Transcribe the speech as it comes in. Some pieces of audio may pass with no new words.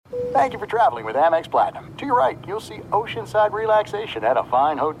Thank you for traveling with Amex Platinum. To your right, you'll see oceanside relaxation at a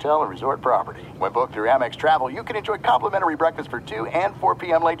fine hotel and resort property. When booked through Amex Travel, you can enjoy complimentary breakfast for 2 and 4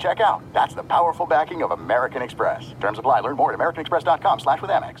 p.m. late checkout. That's the powerful backing of American Express. Terms apply. Learn more at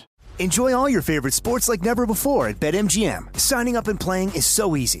americanexpress.com/withAmex. Enjoy all your favorite sports like never before at BetMGM. Signing up and playing is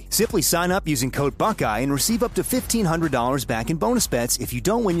so easy. Simply sign up using code Buckeye and receive up to $1,500 back in bonus bets if you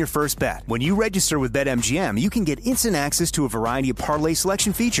don't win your first bet. When you register with BetMGM, you can get instant access to a variety of parlay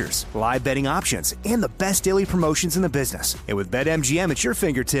selection features, live betting options, and the best daily promotions in the business. And with BetMGM at your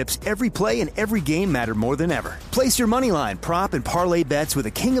fingertips, every play and every game matter more than ever. Place your moneyline, prop, and parlay bets with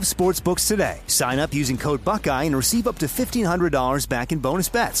the king of sportsbooks today. Sign up using code Buckeye and receive up to $1,500 back in bonus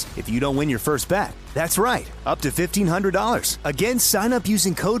bets if you don't win your first bet. That's right, up to $1,500. Again, sign up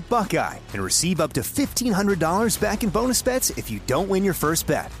using code Buckeye and receive up to $1,500 back in bonus bets if you don't win your first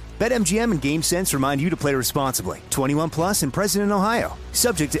bet. BetMGM and GameSense remind you to play responsibly. 21 plus and present in Ohio.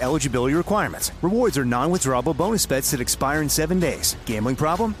 Subject to eligibility requirements. Rewards are non-withdrawable bonus bets that expire in 7 days. Gambling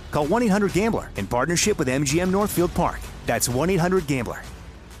problem? Call 1-800-GAMBLER in partnership with MGM Northfield Park. That's 1-800-GAMBLER.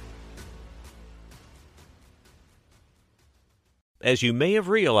 As you may have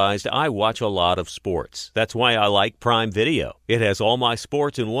realized, I watch a lot of sports. That's why I like Prime Video. It has all my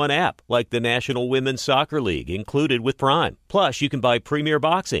sports in one app, like the National Women's Soccer League, included with Prime. Plus, you can buy Premier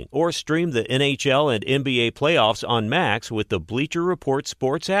Boxing or stream the NHL and NBA playoffs on Max with the Bleacher Report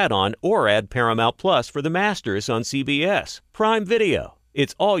Sports add-on, or add Paramount Plus for the Masters on CBS. Prime Video.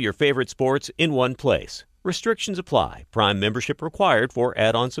 It's all your favorite sports in one place. Restrictions apply. Prime membership required for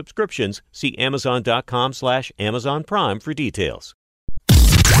add-on subscriptions. See Amazon.com/Amazon Prime for details.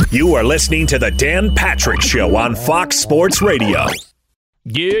 You are listening to the Dan Patrick Show on Fox Sports Radio.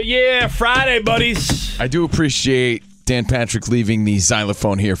 Yeah, Friday, buddies. I do appreciate Dan Patrick leaving the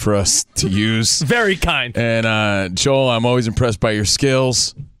xylophone here for us to use. Very kind. And Joel, I'm always impressed by your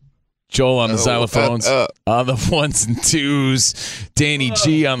skills. Joel on the xylophones, on the ones and twos. Danny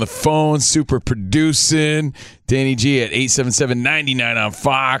G on the phone, super producing. Danny G at 877-99 on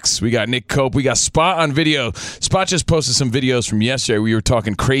Fox. We got Nick Cope. We got Spot on video. Spot just posted some videos from yesterday. We were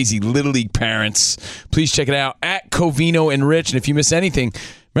talking crazy Little League parents. Please check it out at Covino and Rich. And if you miss anything,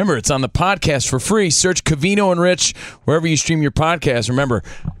 remember, it's on the podcast for free. Search Covino and Rich wherever you stream your podcast. Remember,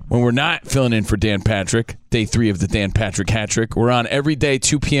 when we're not filling in for Dan Patrick, day 3 of the Dan Patrick hat trick, we're on every day,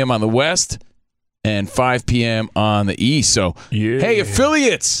 2 p.m. on the West and 5 p.m. on the East. So, Hey,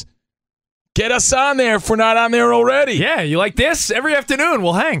 affiliates, get us on there if we're not on there already. Yeah, you like this? Every afternoon,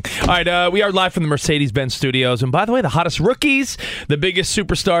 we'll hang. All right, we are live from the Mercedes-Benz studios. And by the way, the hottest rookies, the biggest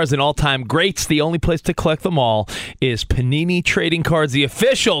superstars and all-time greats, the only place to collect them all is Panini Trading Cards, the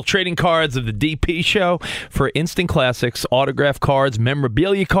official trading cards of the DP show. For instant classics, autograph cards,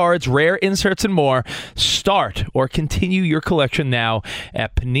 memorabilia cards, rare inserts, and more, start or continue your collection now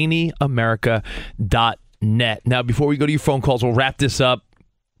at PaniniAmerica.net. Now, before we go to your phone calls, we'll wrap this up.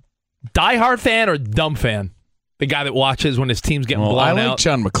 Die-hard fan or dumb fan? The guy that watches when his team's getting blown out. I like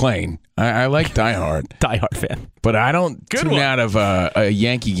John McClane. I like Die-hard. Die-hard fan. But I don't tune out of a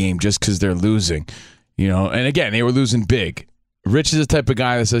Yankee game just because they're losing. You know, and again, they were losing big. Rich is the type of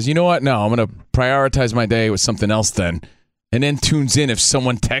guy that says, you know what? No, I'm going to prioritize my day with something else then. And then tunes in if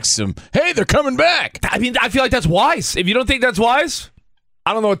someone texts him, hey, they're coming back. I mean, I feel like that's wise. If you don't think that's wise,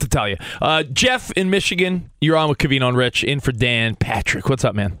 I don't know what to tell you. Jeff in Michigan, you're on with Covino and Rich, in for Dan Patrick. What's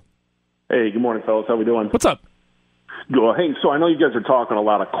up, man? Hey, good morning, fellas. How we doing? What's up? Well, hey, so I know you guys are talking a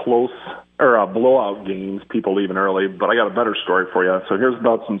lot of close or blowout games, people leaving early, but I got a better story for you. So here's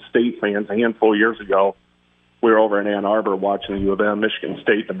about some State fans. A handful of years ago, we were over in Ann Arbor watching the U of M Michigan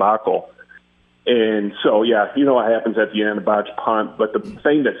State debacle. And so, yeah, you know what happens at the end, a botch punt. But the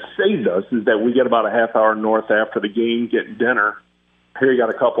thing that saved us is that we get about a half hour north after the game, getting dinner. Here you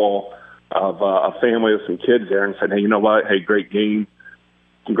got a couple of a family with some kids there and said, hey, you know what? Hey, great game.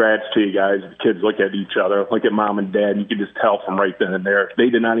 Congrats to you guys. The kids look at each other, look at mom and dad, and you can just tell from right then and there. They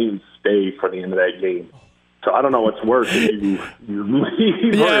did not even stay for the end of that game. So I don't know what's worse. If you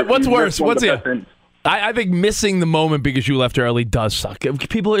leave. Yeah, what's worse? What's it? I think missing the moment because you left early does suck.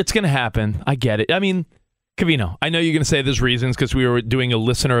 People, it's going to happen. I get it. I mean, Covino, I know you're going to say there's reasons because we were doing a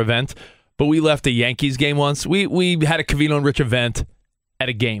listener event, but we left a Yankees game once. We had a Covino and Rich event at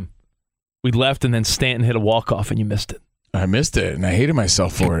a game. We left, and then Stanton hit a walk-off, and you missed it. I missed it, and I hated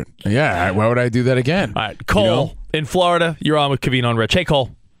myself for it. Yeah, why would I do that again? All right, Cole in Florida, you're on with Covino and Rich. Hey, Cole.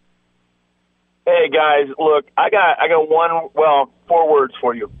 Hey, guys, look, I got four words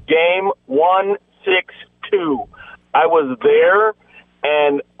for you. Game 162. I was there,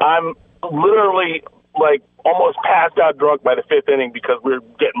 and I'm literally, like, almost passed out drunk by the fifth inning because we were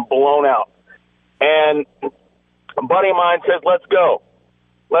getting blown out. And a buddy of mine says, let's go.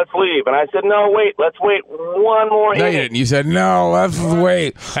 let's leave. And I said, no, wait, let's wait one more No, you inning. didn't. You said, no, let's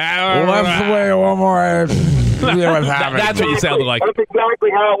wait. Let's wait one more. That's what you sounded like. That's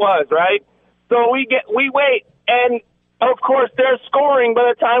exactly how it was, right? So we wait, and of course they're scoring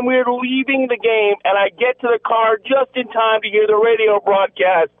by the time we're leaving the game, and I get to the car just in time to hear the radio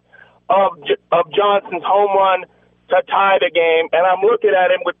broadcast of Johnson's home run to tie the game, and I'm looking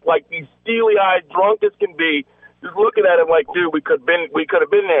at him with like these steely eyes, drunk as can be, just looking at him like, dude, we could have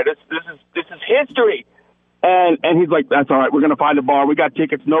been there. This is history. And he's like, that's all right. We're gonna find a bar. We got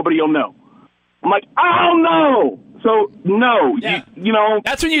tickets. Nobody will know. I'm like, oh no. So no, Yeah. you know.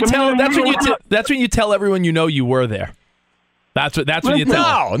 That's when you tell. That's when you tell everyone you know you were there. That's when you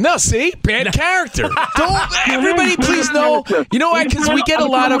tell. No, see, bad character. Don't everybody please know. You know why? Because we get a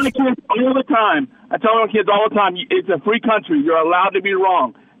lot of. I tell all the time. I tell my kids all the time. It's a free country. You're allowed to be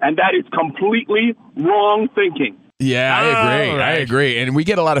wrong, and that is completely wrong thinking. Yeah, I agree. Right. I agree. And we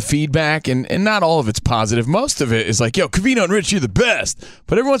get a lot of feedback, and not all of it's positive. Most of it is like, yo, Covino and Rich, you're the best.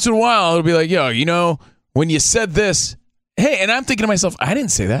 But every once in a while, it'll be like, yo, you know, when you said this, hey, and I'm thinking to myself, I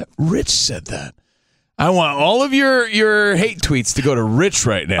didn't say that. Rich said that. I want all of your hate tweets to go to Rich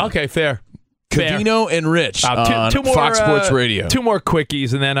right now. Okay, fair. Covino and Rich on two more, Fox Sports Radio. Two more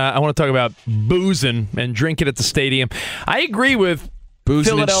quickies, and then I want to talk about boozing and drinking at the stadium. I agree with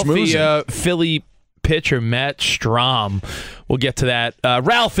Boozing and Philadelphia Philly pitcher Matt Strahm. We'll get to that.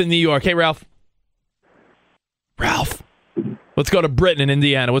 Ralph in New York. Hey, Ralph. Let's go to Britton in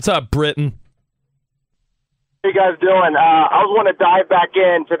Indiana. What's up, Britton? How you guys doing? I was want to dive back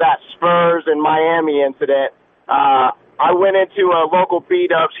into that Spurs and Miami incident. I went into a local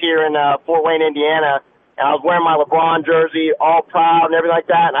B-Dubs here in Fort Wayne, Indiana, and I was wearing my LeBron jersey, all proud and everything like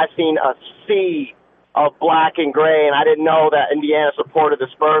that, and I seen a sea of black and gray, and I didn't know that Indiana supported the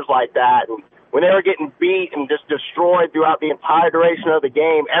Spurs like that. And when they were getting beat and just destroyed throughout the entire duration of the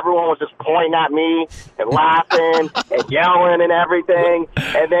game, everyone was just pointing at me and laughing and yelling and everything.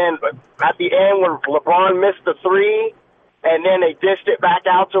 And then at the end, when LeBron missed the three, and then they dished it back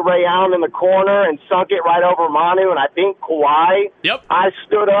out to Ray Allen in the corner and sunk it right over Manu, and I think Kawhi. Yep. I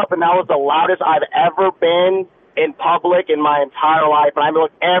stood up, and that was the loudest I've ever been in public in my entire life, and I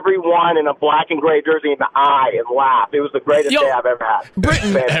looked everyone in a black and gray jersey in the eye and laughed. It was the greatest day I've ever had.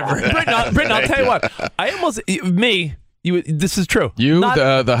 Britton, I'll tell you what. This is true.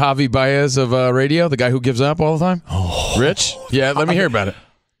 The Javi Baez of radio, the guy who gives up all the time? Rich? Yeah, let me hear about it.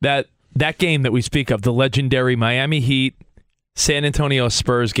 That game that we speak of, the legendary Miami Heat, San Antonio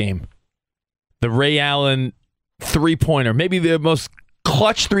Spurs game, the Ray Allen three-pointer, maybe the most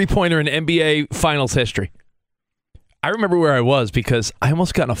clutch three-pointer in NBA Finals history. I remember where I was because I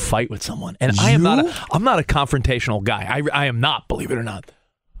almost got in a fight with someone, and I'm not a confrontational guy. I am not, believe it or not.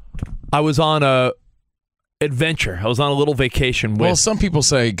 I was on a adventure. I was on a little vacation. Well, some people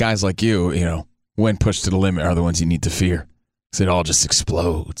say guys like you, when pushed to the limit, are the ones you need to fear. Because it all just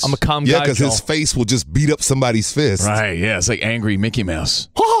explodes. I'm a calm guy. Yeah, because his face will just beat up somebody's fist. Right, yeah. It's like angry Mickey Mouse.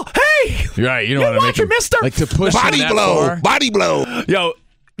 Oh, hey! You're right. You don't want to make him, mister. like to push Body him that blow. far. Body blow. Yo,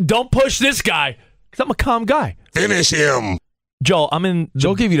 don't push this guy. Because I'm a calm guy. Finish him. Joel, I'm in.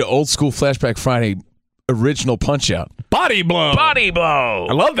 Joel gave you the old school Flashback Friday original Punch Out. Body blow. Body blow.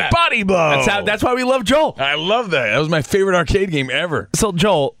 I love that. Body blow. That's why we love Joel. I love that. That was my favorite arcade game ever. So,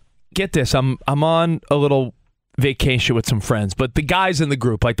 Joel, get this. I'm on a little vacation with some friends, but the guys in the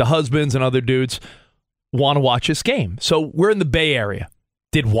group, like the husbands and other dudes, want to watch this game. So we're in the Bay Area.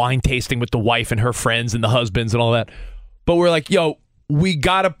 Did wine tasting with the wife and her friends and the husbands and all that. But we're like, yo, we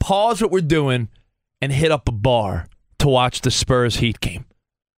got to pause what we're doing and hit up a bar to watch the Spurs Heat game.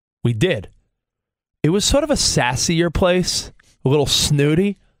 We did. It was sort of a sassier place, a little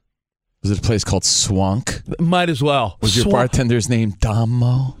snooty. Was it a place called Swank? Might as well. Was your bartender's name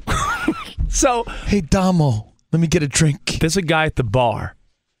Damo? So, hey, Damo, let me get a drink. There's a guy at the bar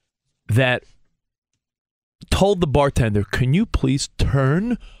that told the bartender, can you please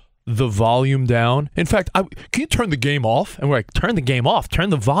turn the volume down? In fact, can you turn the game off? And we're like, turn the game off. Turn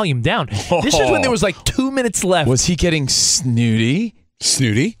the volume down. This is when there was like 2 minutes left. Was he getting snooty?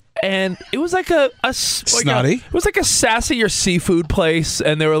 Snooty? And it was like it was like a sassier seafood place,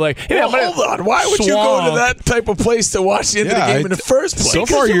 and they were like, hey, hold on. Why would you go to that type of place to watch the end of the game in the first place?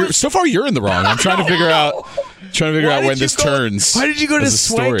 So far you're in the wrong. I'm trying to figure out when this turns. Why did you go to this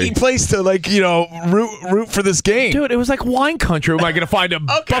swanky place to root for this game? Dude, it was like wine country. Am I going to find a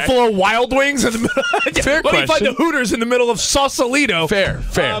Buffalo Wild Wings in the middle? Fair Let me find the Hooters in the middle of Sausalito. Fair.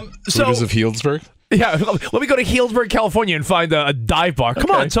 Hooters of Healdsburg? Yeah, let me go to Healdsburg, California, and find a dive bar.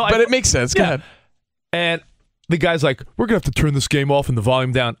 Come on. But it makes sense. Go ahead. And the guy's like, we're going to have to turn this game off and the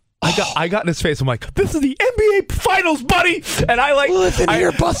volume down. I got in his face. I'm like, this is the NBA Finals, buddy. And I like listen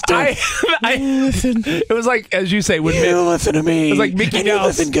here, Buster. Listen. It was like, as you say, listen to me. It was like Mickey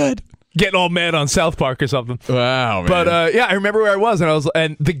Mouse. Listen good. Getting all mad on South Park or something. Wow, man. But I remember where I was,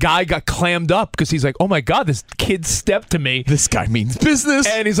 and the guy got clammed up because he's like, "Oh my God, this kid stepped to me. This guy means business."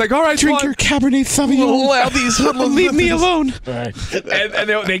 And he's like, "All right, Drink your Cabernet Sauvignon. Allow these hoodlums. Leave me alone. Right. and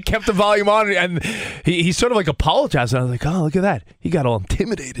they kept the volume on, and he sort of like apologized. And I was like, "Oh, look at that! He got all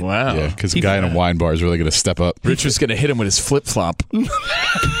intimidated." Wow. Yeah, because the guy in a wine bar is really going to step up. Rich was going to hit him with his flip flop.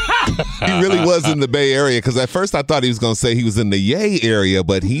 He really was in the Bay Area because at first I thought he was going to say he was in the Yay area,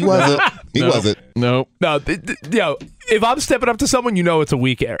 but he wasn't. He wasn't. No. If I'm stepping up to someone, you know it's a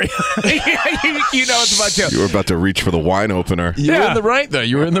weak area. you know it's about you. You were about to reach for the wine opener. You were in the right, though.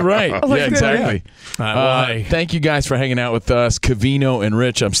 You were in the right. like, yeah, exactly. Yeah. Thank you guys for hanging out with us. Covino and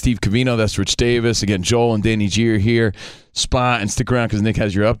Rich. I'm Steve Covino. That's Rich Davis. Again, Joel and Danny G are here. Spot and stick around because Nick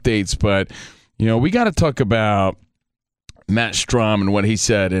has your updates. But, we got to talk about Matt Strom and what he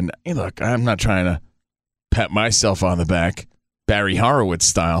said. And, hey, look, I'm not trying to pat myself on the back, Barry Horowitz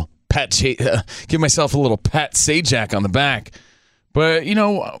style. Give myself a little Pat Sajak on the back. But,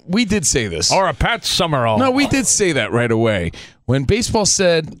 we did say this. Or a Pat Summerall. No, we did say that right away. When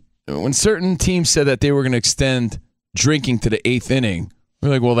certain teams said that they were going to extend drinking to the 8th inning, we're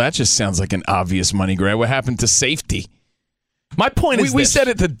like, well, that just sounds like an obvious money grab. What happened to safety? My point is we said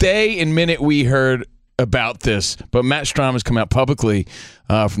it the day and minute we heard about this, but Matt Strom has come out publicly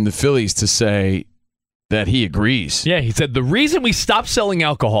from the Phillies to say that he agrees. Yeah, he said the reason we stopped selling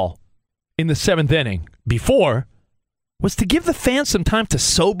alcohol in the 7th inning before was to give the fans some time to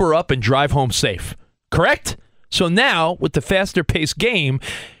sober up and drive home safe. Correct? So now, with the faster paced game,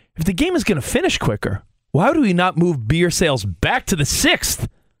 if the game is going to finish quicker, why do we not move beer sales back to the 6th?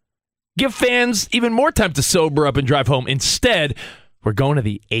 Give fans even more time to sober up and drive home. Instead, we're going to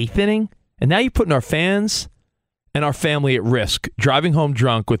the 8th inning, and now you're putting our fans and our family at risk, driving home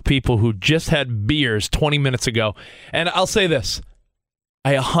drunk with people who just had beers 20 minutes ago. And I'll say this.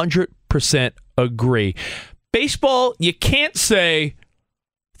 I 100% agree. Baseball, you can't say,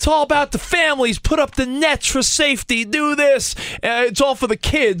 it's all about the families, put up the nets for safety, do this, it's all for the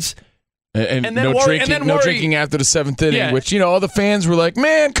kids. And no drinking after the 7th inning, which, all the fans were like,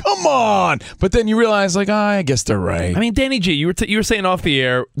 man, come on. But then you realize, I guess they're right. I mean, Danny G, you were saying off the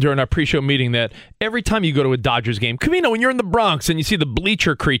air during our pre-show meeting that every time you go to a Dodgers game, Covino, when you're in the Bronx and you see the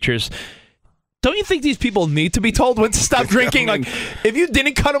bleacher creatures, don't you think these people need to be told when to stop drinking? Like, if you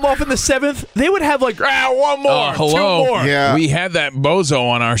didn't cut them off in the 7th, they would have one more, hello. 2 more. Yeah. We had that bozo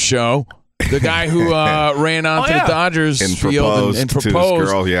on our show. The guy who ran onto the Dodgers field and proposed to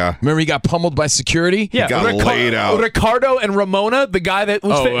this girl, yeah. Remember he got pummeled by security? Yeah, he got laid out. Ricardo and Ramona, the guy that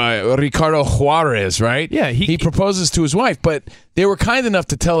was... Ricardo Juarez, right? Yeah. He proposes to his wife, but they were kind enough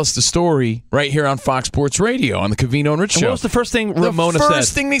to tell us the story right here on Fox Sports Radio on the Covino and Rich Show. What was the first thing Ramona said? The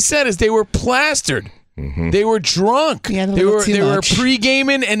first thing they said is they were plastered. Mm-hmm. They were drunk. Yeah, they were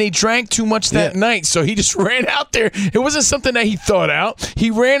pre-gaming and they drank too much that night. So he just ran out there. It wasn't something that he thought out.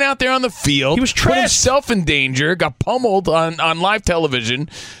 He ran out there on the field. He was put himself in danger. Got pummeled on live television,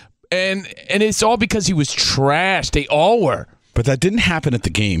 and it's all because he was trashed. They all were. But that didn't happen at the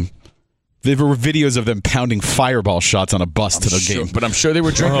game. There were videos of them pounding fireball shots on a bus to the game. But I'm sure they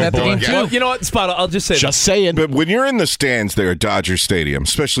were drinking at the game too. Well, you know what, Spot? I'll just say Just saying. But when you're in the stands there at Dodger Stadium,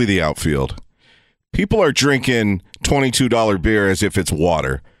 especially the outfield, people are drinking $22 beer as if it's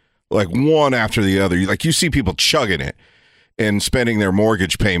water, like one after the other. Like you see people chugging it and spending their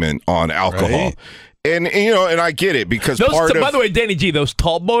mortgage payment on alcohol. Right. And I get it because by the way, Danny G, those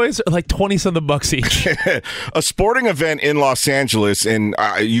tall boys are like $20 each. A sporting event in Los Angeles, and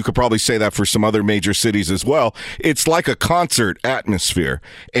you could probably say that for some other major cities as well. It's like a concert atmosphere,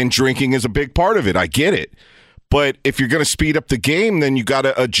 and drinking is a big part of it. I get it, but if you're going to speed up the game, then you got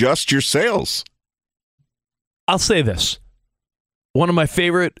to adjust your sales. I'll say this. One of my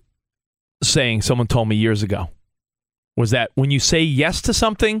favorite sayings someone told me years ago was that when you say yes to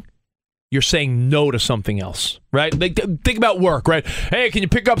something, you're saying no to something else, right? Think about work, right? Hey, can you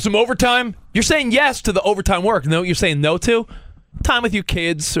pick up some overtime? You're saying yes to the overtime work. No, you're saying no to time with your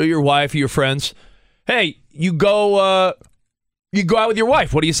kids or your wife or your friends. Hey, you go out with your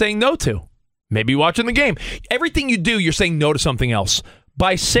wife. What are you saying no to? Maybe watching the game. Everything you do, you're saying no to something else.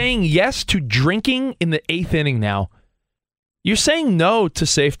 By saying yes to drinking in the 8th inning now, you're saying no to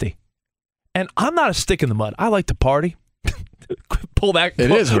safety. And I'm not a stick in the mud. I like to party. Pull that quote.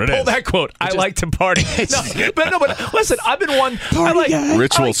 It is what it is. Pull that quote. I like to party. But listen, I've been one.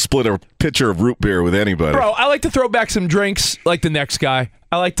 Rich will split a pitcher of root beer with anybody. Bro, I like to throw back some drinks like the next guy.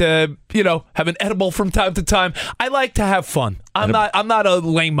 I like to, have an edible from time to time. I like to have fun. I'm not a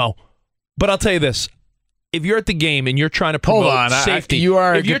lame-o. But I'll tell you this. If you're at the game and you're trying to promote safety, you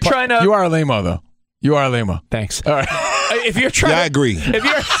are a lame-o, though. You are a lame-o. Thanks. All right. If you're trying I agree.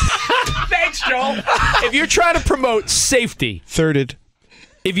 Thanks, Joel. If you're trying to promote safety. Thirded.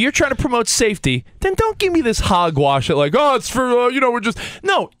 If you're trying to promote safety, then don't give me this hogwash at it's for, we're just...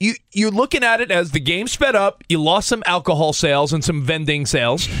 No, you're looking at it as the game sped up, you lost some alcohol sales and some vending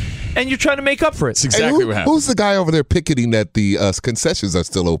sales, and you're trying to make up for it. That's exactly what happened. Who's the guy over there picketing that the concessions are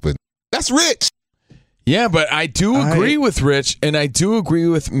still open? That's Rich. Yeah, but I do agree with Rich, and I do agree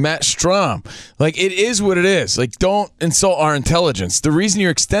with Matt Strom. It is what it is. Don't insult our intelligence. The reason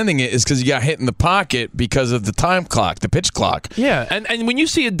you're extending it is because you got hit in the pocket because of the time clock, the pitch clock. Yeah, and when you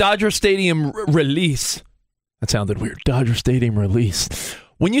see a Dodger Stadium release, that sounded weird, Dodger Stadium release.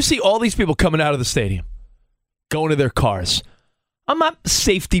 When you see all these people coming out of the stadium, going to their cars, I'm not a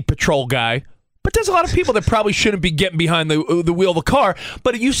safety patrol guy, but there's a lot of people that probably shouldn't be getting behind the wheel of a car.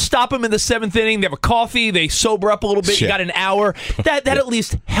 But if you stop them in the 7th inning, they have a coffee, they sober up a little bit, you got an hour, that at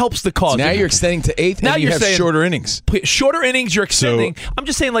least helps the cause. So now you're extending to 8th, now you have shorter innings. Shorter innings, you're extending. I'm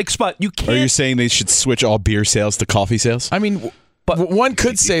just saying, Spot, you can't... Are you saying they should switch all beer sales to coffee sales? I mean... But one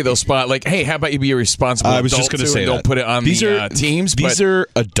could say, though, Spot, hey, how about you be a responsible adult? I was just going to say don't put it on the teams. These are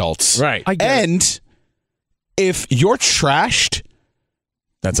adults. Right. And if you're trashed...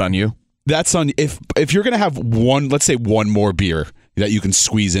 That's on you. That's on if you're going to have let's say one more beer that you can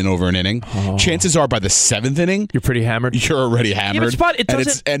squeeze in over an inning, chances are by the 7th inning, you're pretty hammered. You're already hammered. Yeah, but Spot, it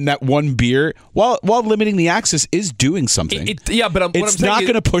doesn't... And that one beer, while limiting the access, is doing something. It's not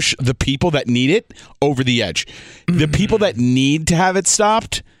going to push the people that need it over the edge. The people that need to have it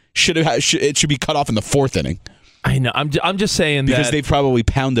stopped it should be cut off in the 4th inning. I know. I'm just saying because they've probably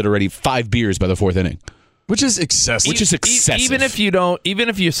pounded already 5 beers by the 4th inning. Which is excessive. Even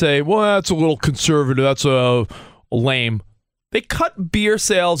if you say, well, that's a little conservative, that's lame. They cut beer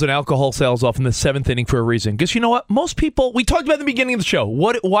sales and alcohol sales off in the 7th inning for a reason. Because you know what? Most people, we talked about at the beginning of the show.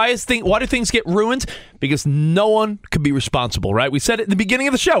 Why do things get ruined? Because no one could be responsible, right? We said it at the beginning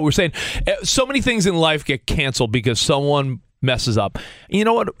of the show. We're saying so many things in life get canceled because someone messes up. And you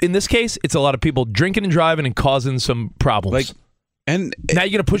know what? In this case, it's a lot of people drinking and driving and causing some problems. And now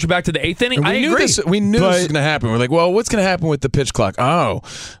you're going to push it back to the 8th inning? I agree. We knew this was going to happen. We're like, well, what's going to happen with the pitch clock?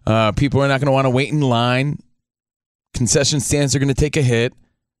 People are not going to want to wait in line. Concession stands are going to take a hit.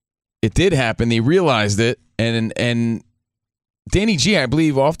 It did happen. They realized it. And Danny G, I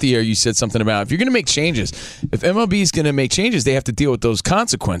believe off the air you said something about if you're going to make changes, if MLB is going to make changes, they have to deal with those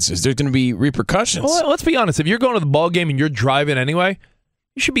consequences. There's going to be repercussions. Well, let's be honest. If you're going to the ball game and you're driving anyway,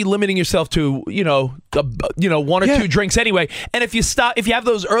 you should be limiting yourself to, 1 or 2 drinks anyway. And if you have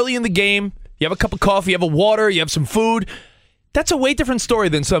those early in the game, you have a cup of coffee, you have a water, you have some food, that's a way different story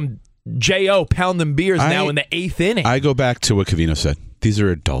than some J.O. pounding beers now in the 8th inning. I go back to what Covino said. These are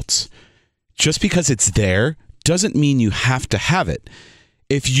adults. Just because it's there doesn't mean you have to have it.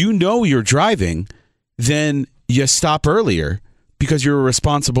 If you know you're driving, then you stop earlier. Because you're a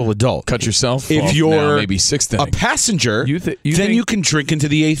responsible adult. Cut yourself if off you're now, maybe 6th inning. A passenger, then you can drink into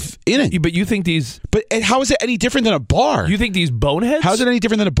the 8th inning. But you think these... But how is it any different than a bar? You think these boneheads... How is it any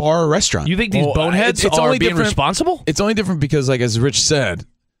different than a bar or a restaurant? You think these boneheads are being responsible? It's only different because, as Rich said,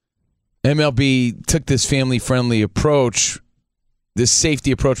 MLB took this family-friendly approach, this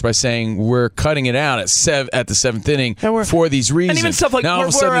safety approach by saying we're cutting it out at the 7th inning for these reasons. And even stuff like now all of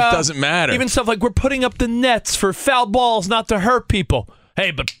a sudden it doesn't matter. Even stuff like we're putting up the nets for foul balls not to hurt people.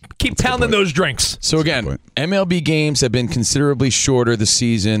 Hey, but keep pounding those drinks. So again, MLB games have been considerably shorter this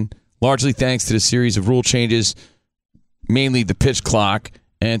season, largely thanks to the series of rule changes, mainly the pitch clock.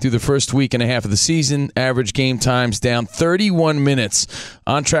 And through the first week and a half of the season, average game times down 31 minutes,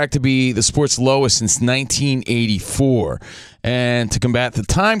 on track to be the sport's lowest since 1984. And to combat the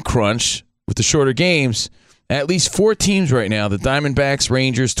time crunch with the shorter games, at least 4 teams right now, the Diamondbacks,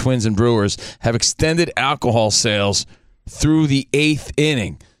 Rangers, Twins, and Brewers, have extended alcohol sales through the 8th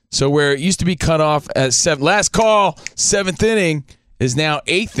inning. So where it used to be cut off at last call, 7th inning, is now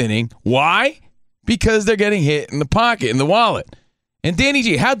 8th inning. Why? Because they're getting hit in the pocket, in the wallet. And Danny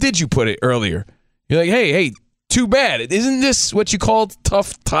G, how did you put it earlier? You're like, hey, too bad. Isn't this what you called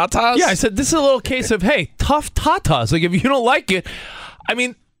tough tatas? Yeah, I said this is a little case of, hey, tough tatas. Like, if you don't like it, I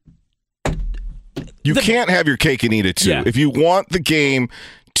mean... You can't have your cake and eat it, too. Yeah. If you want the game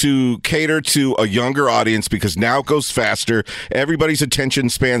to cater to a younger audience because now it goes faster, everybody's attention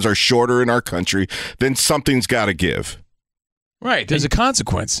spans are shorter in our country, then something's got to give. Right, there's a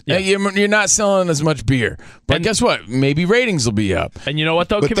consequence. Yeah. You're not selling as much beer. But guess what? Maybe ratings will be up. And you know what,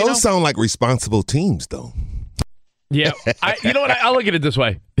 though, But Kevino? those sound like responsible teams, though. Yeah, you know what? I look at it this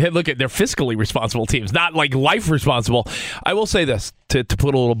way. Hey, look at they're fiscally responsible teams, not like life responsible. I will say this to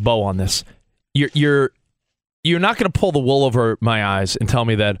put a little bow on this: you're not going to pull the wool over my eyes and tell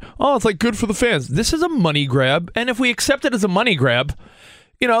me that it's like good for the fans. This is a money grab, and if we accept it as a money grab,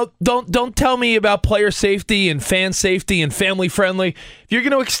 don't tell me about player safety and fan safety and family friendly. If you're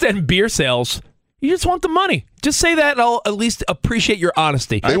going to extend beer sales, you just want the money. Just say that, and I'll at least appreciate your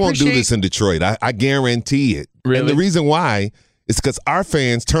honesty. They won't do this in Detroit. I guarantee it. Really? And the reason why is because our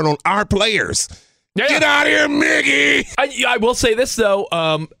fans turn on our players. Yeah. Get out of here, Miggy! I will say this, though.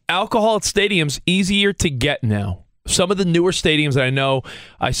 Alcohol at stadiums, easier to get now. Some of the newer stadiums that I know,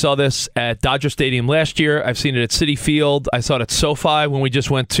 I saw this at Dodger Stadium last year. I've seen it at Citi Field. I saw it at SoFi when we just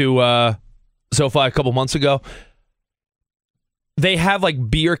went to SoFi a couple months ago. They have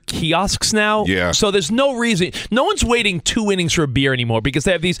like beer kiosks now. Yeah. So there's no reason. No one's waiting 2 innings for a beer anymore because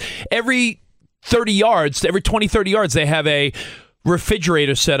they have these every 30 yards, every 20, 30 yards, they have a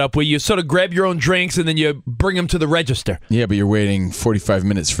refrigerator set up where you sort of grab your own drinks and then you bring them to the register. Yeah, but you're waiting 45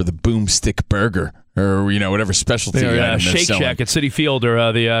 minutes for the Boomstick Burger or, whatever specialty item Shake selling. Shack at Citi Field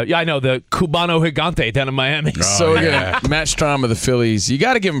or the Cubano Gigante down in Miami. So again, Matt Strom of the Phillies, you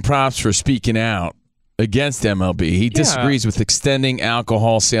got to give him props for speaking out against MLB. He disagrees with extending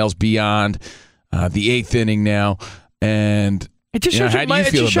alcohol sales beyond the 8th inning now. And it just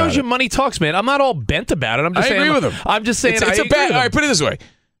shows you money talks, man. I'm not all bent about it. I agree with him. I'm just saying it's a bad. All right, put it this way: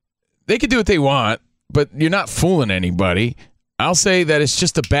 they can do what they want, but you're not fooling anybody. I'll say that it's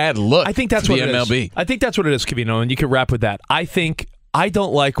just a bad look. I think that's for what the it MLB. is. I think that's what it is, Covino, and you can wrap with that. I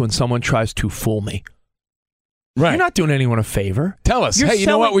don't like when someone tries to fool me. Right. You're not doing anyone a favor. Tell us. You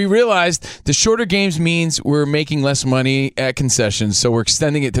know what? We realized the shorter games means we're making less money at concessions, so we're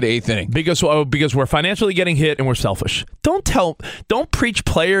extending it to the 8th inning. Because we're financially getting hit and we're selfish. Don't preach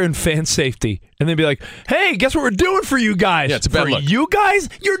player and fan safety and then be like, hey, guess what we're doing for you guys? Yeah, it's a bad look. You guys,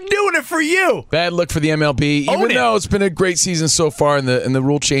 you're doing it for you. Bad look for the MLB. Even though it's been a great season so far and the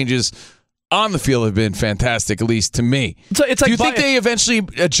rule changes on the field have been fantastic, at least to me. So it's Do you think they eventually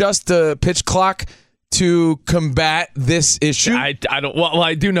adjust the pitch clock to combat this issue? I don't. Well,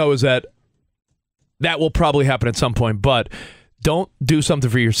 I do know is that will probably happen at some point, but don't do something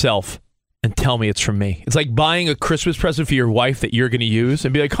for yourself and tell me it's from me. It's like buying a Christmas present for your wife that you're going to use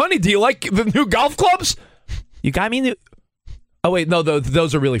and be like, honey, do you like the new golf clubs? You got me new. Oh wait, no,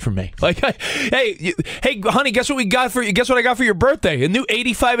 those are really from me. Like, hey, honey, guess what we got for you? Guess what I got for your birthday? A new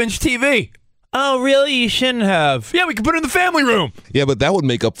 85-inch TV. Oh, really? You shouldn't have. Yeah, we can put it in the family room. Yeah, but that would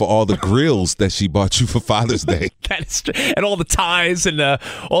make up for all the grills that she bought you for Father's Day. That is true. And all the ties and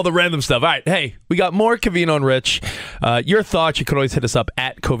all the random stuff. All right, hey, we got more Covino and Rich. Your thoughts, you can always hit us up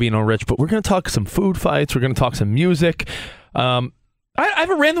at Covino and Rich, but we're going to talk some food fights. We're going to talk some music. I have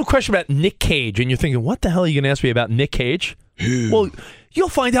a random question about Nick Cage, and you're thinking, what the hell are you going to ask me about Nick Cage? Well, you'll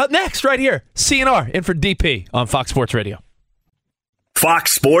find out next right here. CNR in for DP on Fox Sports Radio.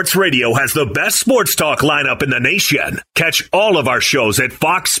 Fox Sports Radio has the best sports talk lineup in the nation. Catch all of our shows at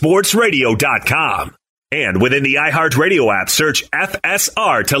foxsportsradio.com. And within the iHeartRadio app, search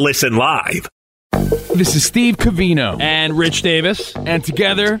FSR to listen live. This is Steve Covino. And Rich Davis. And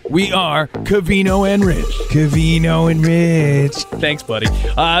together, we are Covino and Rich. Covino and Rich. Thanks, buddy.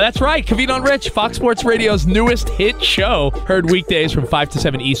 That's right. Covino and Rich, Fox Sports Radio's newest hit show. Heard weekdays from 5 to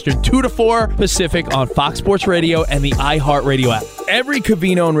 7 Eastern, 2 to 4 Pacific on Fox Sports Radio and the iHeartRadio app. Every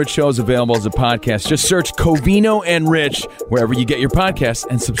Covino and Rich show is available as a podcast. Just search Covino and Rich wherever you get your podcasts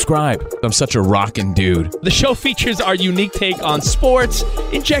and subscribe. I'm such a rockin' dude. The show features our unique take on sports,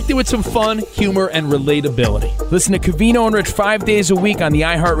 injected with some fun, humor, and relatability. Listen to Covino and Rich 5 days a week on the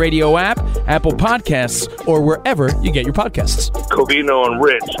iHeartRadio app, Apple Podcasts, or wherever you get your podcasts. Covino and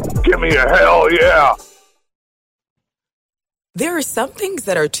Rich, give me a hell yeah. There are some things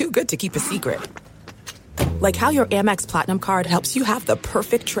that are too good to keep a secret. Like how your Amex Platinum card helps you have the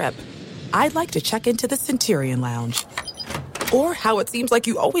perfect trip. I'd like to check into the Centurion Lounge. Or how it seems like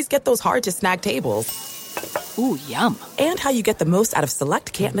you always get those hard-to-snag tables. Ooh, yum. And how you get the most out of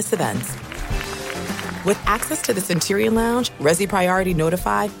select can't-miss events. With access to the Centurion Lounge, Resi Priority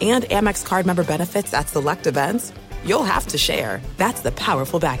Notified, and Amex card member benefits at select events, you'll have to share. That's the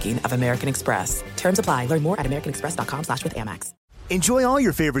powerful backing of American Express. Terms apply. Learn more at americanexpress.com/withAmex. Enjoy all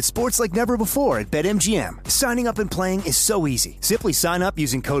your favorite sports like never before at BetMGM. Signing up and playing is so easy. Simply sign up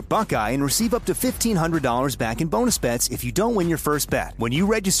using code Buckeye and receive up to $1,500 back in bonus bets if you don't win your first bet. When you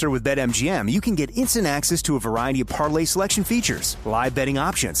register with BetMGM, you can get instant access to a variety of parlay selection features, live betting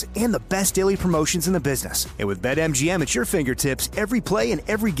options, and the best daily promotions in the business. And with BetMGM at your fingertips, every play and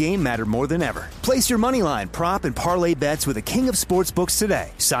every game matter more than ever. Place your moneyline, prop, and parlay bets with the king of sportsbooks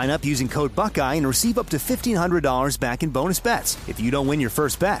today. Sign up using code Buckeye and receive up to $1,500 back in bonus bets if you don't win your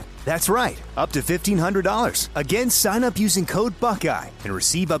first bet. That's right, up to $1,500. Again, sign up using code Buckeye and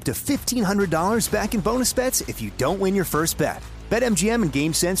receive up to $1,500 back in bonus bets if you don't win your first bet. BetMGM and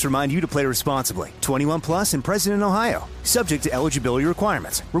GameSense remind you to play responsibly. 21 plus and present in Ohio. Subject to eligibility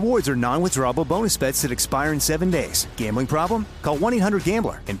requirements. Rewards are non-withdrawable bonus bets that expire in 7 days. Gambling problem? Call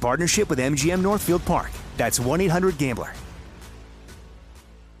 1-800-GAMBLER in partnership with MGM Northfield Park. That's 1-800-GAMBLER.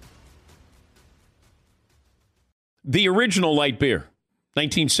 The original light beer,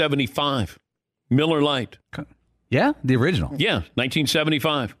 1975, Miller Lite. Yeah, the original. Yeah,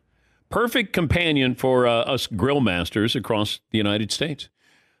 1975. Perfect companion for us grill masters across the United States.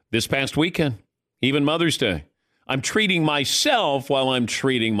 This past weekend, even Mother's Day, I'm treating myself while I'm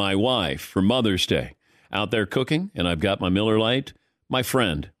treating my wife for Mother's Day. Out there cooking, and I've got my Miller Lite, my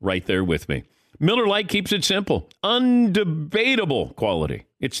friend, right there with me. Miller Lite keeps it simple. Undebatable quality.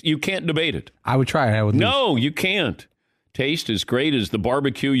 You can't debate it. I would try it. No, you can't. Taste as great as the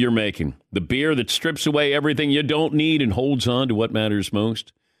barbecue you're making. The beer that strips away everything you don't need and holds on to what matters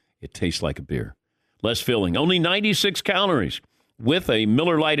most. It tastes like a beer. Less filling. Only 96 calories. With a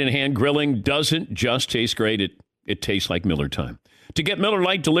Miller Lite in hand, grilling doesn't just taste great. It tastes like Miller time. To get Miller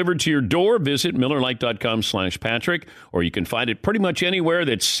Lite delivered to your door, visit MillerLite.com/Patrick, or you can find it pretty much anywhere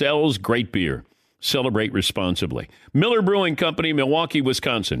that sells great beer. Celebrate responsibly. Miller Brewing Company, Milwaukee,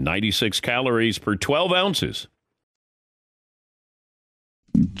 Wisconsin. 96 calories per 12 ounces.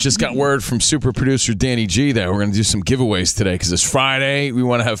 Just got word from super producer Danny G that we're going to do some giveaways today because it's Friday. We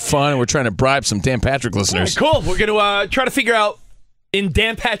want to have fun, and we're trying to bribe some Dan Patrick listeners. All right, cool. We're going to try to figure out, in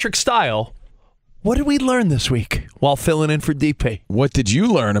Dan Patrick style, what did we learn this week while filling in for DP? What did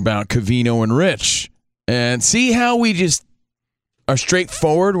you learn about Covino and Rich? And see how we just are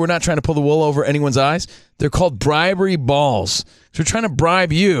straightforward. We're not trying to pull the wool over anyone's eyes. They're called bribery balls. So we're trying to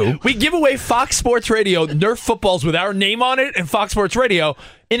bribe you. We give away Fox Sports Radio Nerf footballs with our name on it and Fox Sports Radio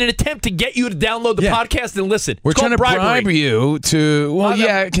in an attempt to get you to download the podcast and listen. We're trying to bribe you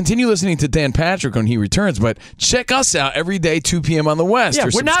to, continue listening to Dan Patrick when he returns, but check us out every day, 2 p.m. on the West,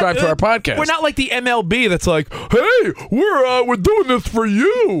 or subscribe to our podcast. We're not like the MLB that's like, hey, we're doing this for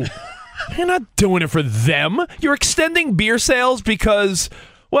you. You're not doing it for them. You're extending beer sales because,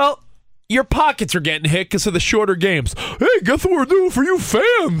 well, your pockets are getting hit because of the shorter games. Hey, guess what we're doing for you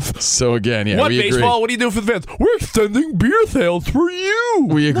fans? So again, what, baseball? What are you doing for the fans? We're extending beer sales for you.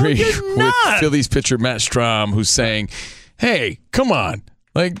 We agree with Phillies pitcher Matt Strahm, who's saying, hey, come on.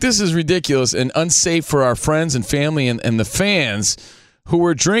 Like, this is ridiculous and unsafe for our friends and family and the fans who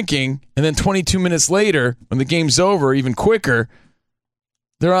were drinking, and then 22 minutes later, when the game's over, even quicker,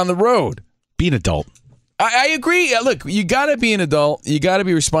 they're on the road. Be an adult. I agree. Look, you got to be an adult. You got to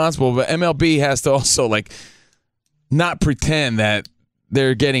be responsible. But MLB has to also, not pretend that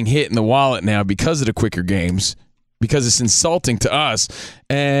they're getting hit in the wallet now because of the quicker games, because it's insulting to us.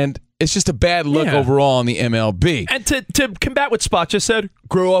 And it's just a bad look overall on the MLB. And to combat what Spot just said,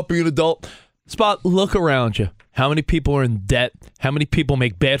 grow up, be an adult. Spot, look around you. How many people are in debt? How many people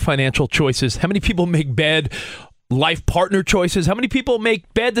make bad financial choices? How many people make bad life partner choices? How many people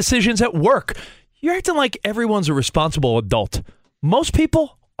make bad decisions at work? You're acting like everyone's a responsible adult. Most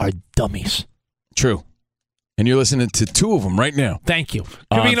people are dummies. True. And you're listening to two of them right now. Thank you.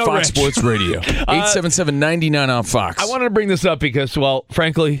 On Fox Sports Radio. 877-99 on Fox. I wanted to bring this up because, well,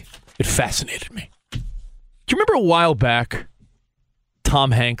 frankly, it fascinated me. Do you remember a while back,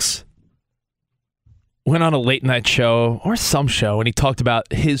 Tom Hanks went on a late night show or some show, and he talked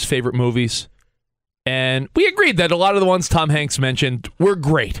about his favorite movies? And we agreed that a lot of the ones Tom Hanks mentioned were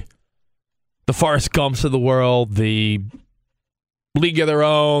great. The Forrest Gumps of the world, the League of Their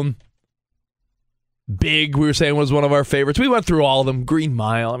Own, Big, we were saying, was one of our favorites. We went through all of them. Green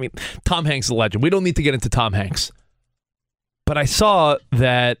Mile. I mean, Tom Hanks is a legend. We don't need to get into Tom Hanks. But I saw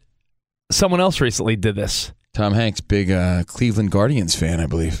that someone else recently did this. Tom Hanks, big Cleveland Guardians fan, I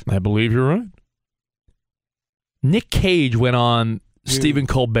believe. I believe you're right. Nick Cage went on Stephen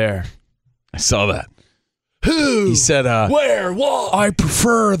Colbert. I saw that. Who? He said, where? What? I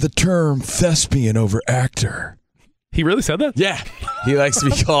prefer the term thespian over actor. He really said that? Yeah. He likes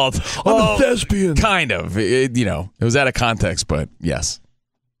to be called I'm a thespian. Kind of. It was out of context, but yes.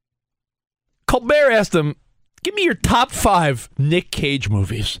 Colbert asked him, Give me your top 5 Nick Cage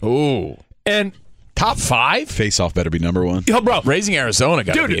movies. Ooh. And top 5? Face Off better be number 1. Yo, bro. Raising Arizona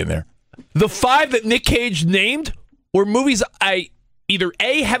got to be in there. The 5 that Nick Cage named were movies I either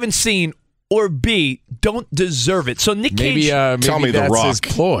A, haven't seen, or B, don't deserve it. So Nick Cage... Maybe tell me The that's Rock. his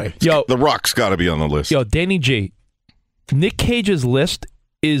ploy. Yo, The Rock's got to be on the list. Yo, Danny G, Nick Cage's list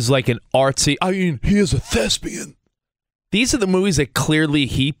is like an artsy... I mean, he is a thespian. These are the movies that clearly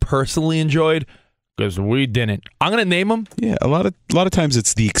he personally enjoyed, because we didn't. I'm going to name them. Yeah, a lot of times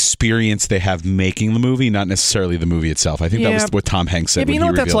it's the experience they have making the movie, not necessarily the movie itself. I think that was what Tom Hanks said. Yeah, but you when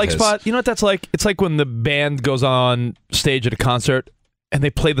know he what that's like, revealed his. Spot? You know what that's like? It's like when the band goes on stage at a concert and they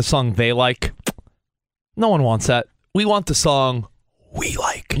play the song they like. No one wants that. We want the song we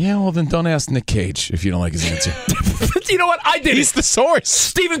like. Yeah, well, then don't ask Nick Cage if you don't like his answer. You know what? I did He's it. the source.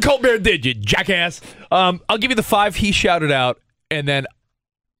 Stephen Colbert did, you jackass. I'll give you the 5 he shouted out, and then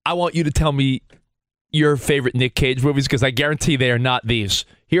I want you to tell me your favorite Nick Cage movies, because I guarantee they are not these.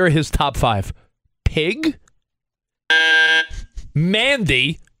 Here are his top 5. Pig,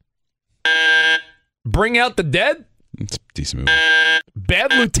 Mandy, Bring Out the Dead, It's a decent movie.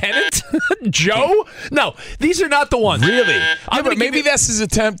 Bad Lieutenant, Joe. No, these are not the ones. Really? Yeah, but maybe that's his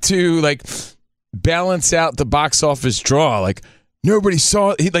attempt to like balance out the box office draw. Like nobody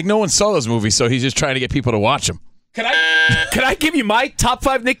saw, no one saw those movies, so he's just trying to get people to watch them. Can I give you my top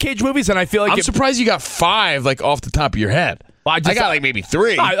 5 Nick Cage movies? And I feel like I'm surprised you got 5 like off the top of your head. Well, I got like maybe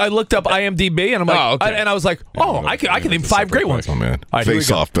 3. I looked up IMDb and I'm like, okay. and I was like, I can name 5 great ones. Oh, man. All right, here we Face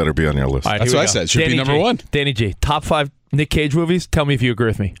go. Off better be on your list. All right, That's here we what I go. said. Should Danny be number G. 1. Danny G. Top 5 Nick Cage movies. Tell me if you agree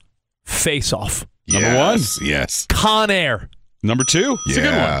with me. Face Off. Number 1. Yes. Con Air. Number 2. It's a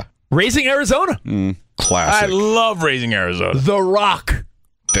good one. Raising Arizona. Classic. I love Raising Arizona. The Rock.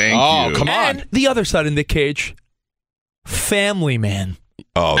 Thank you. Come on. And the other side of Nick Cage. Family Man.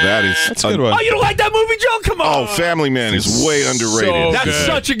 Oh, that's a good one. Oh, you don't like that movie, Joe? Come on. Oh, Family Man is way underrated. That's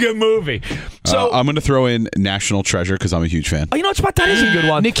such a good movie. So, I'm going to throw in National Treasure because I'm a huge fan. oh, you know what? That is a good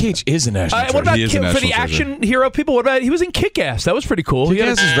one. Nick Cage is a national treasure. What about He is a for national the treasure. action hero people? What about he was in Kick-Ass? That was pretty cool.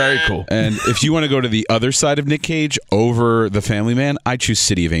 Kick-Ass is very cool. And if you want to go to the other side of Nick Cage over The Family Man, I choose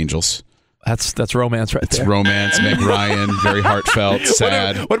City of Angels. That's romance right It's there. romance, Meg Ryan, very heartfelt,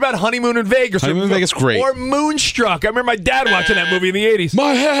 sad. What about Honeymoon in Vegas? Honeymoon in Vegas, great. Or Moonstruck. I remember my dad watching that movie in the 80s.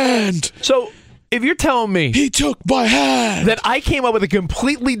 My hand! So, if you're telling me He took my hand! that I came up with a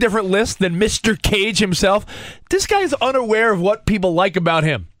completely different list than Mr. Cage himself, this guy's unaware of what people like about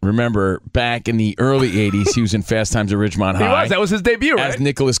him. Remember, back in the early 80s, he was in Fast Times at Ridgemont High. That was his debut, right? As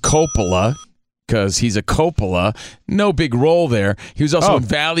Nicholas Coppola, because he's a Coppola. No big role there. He was also in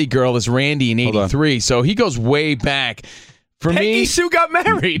Valley Girl as Randy in 83, so he goes way back. For Peggy me, Sue Got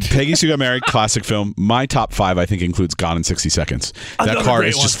Married. Peggy Sue Got Married, classic film. My top 5, I think, includes Gone in 60 Seconds. Another That car great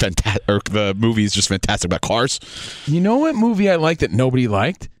is just fantastic. The movie is just fantastic about cars. you know what movie I liked that nobody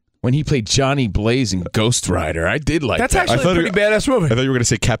liked? When he played Johnny Blaze in Ghost Rider. I did like That's that. actually a pretty badass movie. I thought you were going to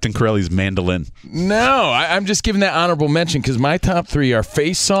say Captain Corelli's Mandolin. No, I'm just giving that honorable mention because my top 3 are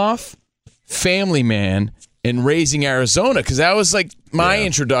Face Off, Family Man, and Raising Arizona, because that was like my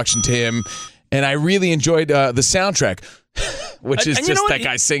introduction to him, and I really enjoyed the soundtrack, which is And you know just what? that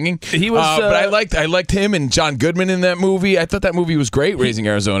guy singing. He was, but I liked him and John Goodman in that movie. I thought that movie was great, Raising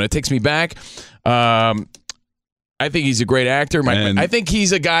Arizona. It takes me back. I think he's a great actor. I think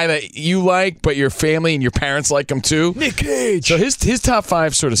he's a guy that you like, but your family and your parents like him too. Nick Cage. So his top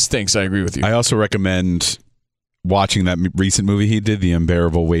 5 sort of stinks. I agree with you. I also recommend watching that recent movie he did, The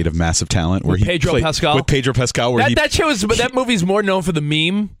Unbearable Weight of Massive Talent, where With Pedro Pascal? With Pedro Pascal, where that movie's more known for the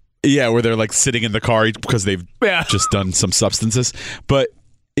meme. Yeah, where they're like sitting in the car because they've just done some substances. But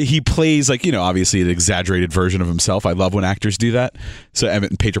he plays obviously an exaggerated version of himself. I love when actors do that. So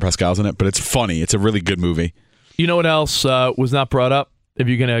Pedro Pascal's in it, but it's funny. It's a really good movie. You know what else was not brought up? If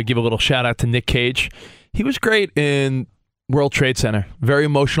you're going to give a little shout out to Nick Cage, he was great in World Trade Center. Very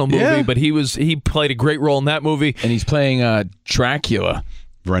emotional movie, but he played a great role in that movie. And he's playing Dracula.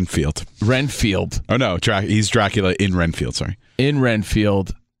 Renfield. Oh, no. He's Dracula in Renfield, sorry. In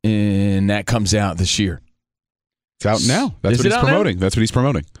Renfield, and that comes out this year. It's out now. That's what he's promoting. That's what he's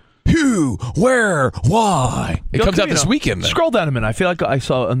promoting. Who? Where? Why? It comes out this weekend. Then. Scroll down a minute. I feel like I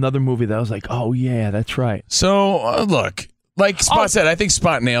saw another movie that I was like, oh, yeah, that's right. So, look, like Spot said, I think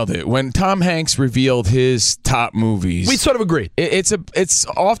Spot nailed it. When Tom Hanks revealed his top movies, We sort of agreed. it's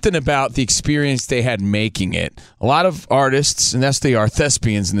often about the experience they had making it. A lot of artists, and they are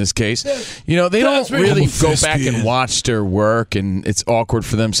thespians in this case, they don't really go back and watch their work, and it's awkward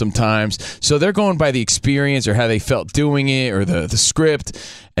for them sometimes. So they're going by the experience or how they felt doing it or the script.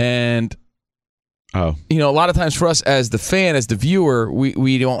 And Oh. You know, a lot of times for us as the fan, as the viewer,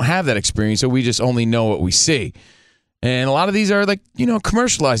 we don't have that experience, so we just only know what we see. And a lot of these are like, you know,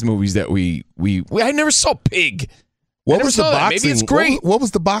 commercialized movies that I never saw Pig. What was the that. boxing? Maybe it's great. What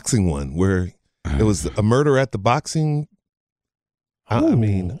was the boxing one where it was a murder at the boxing?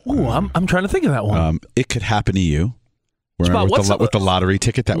 I'm trying to think of that one. It Could Happen to You. Spot, with the lottery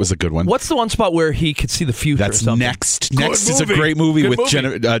ticket, that was a good one. What's the one spot where he could see the future? That's or something? Next. Next is a great movie with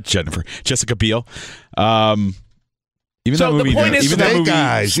Jessica Biel. Even so that movie, the point is, Snake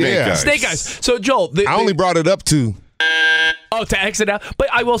Eyes. Snake Eyes. So Joel, I only brought it up to exit out. But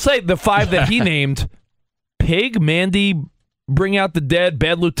I will say the 5 that he named: Pig, Mandy, Bring Out the Dead,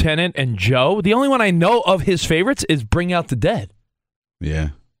 Bad Lieutenant, and Joe. The only one I know of his favorites is Bring Out the Dead. Yeah.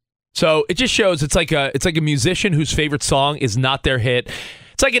 So it just shows it's like a musician whose favorite song is not their hit.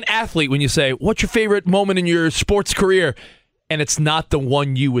 It's like an athlete when you say, "What's your favorite moment in your sports career?" and it's not the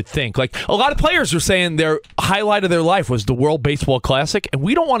one you would think. Like a lot of players are saying their highlight of their life was the World Baseball Classic, and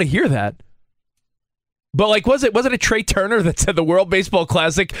we don't want to hear that. But like, was it a Trey Turner that said the World Baseball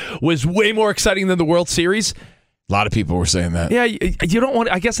Classic was way more exciting than the World Series? A lot of people were saying that. Yeah, you don't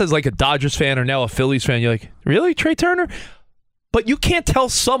want. I guess as like a Dodgers fan or now a Phillies fan, you're like, really, Trey Turner? But you can't tell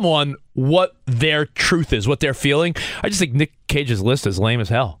someone what their truth is, what they're feeling. I just think Nick Cage's list is lame as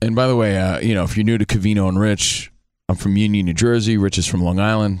hell. And by the way, if you're new to Covino and Rich, I'm from Union, New Jersey. Rich is from Long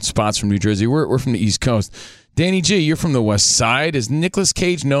Island. Spot's from New Jersey. We're from the East Coast. Danny G, you're from the West Side. Is Nicolas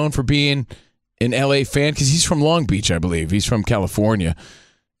Cage known for being an L.A. fan? Because he's from Long Beach, I believe. He's from California.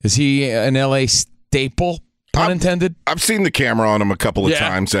 Is he an L.A. staple, pun intended? I've seen the camera on him a couple of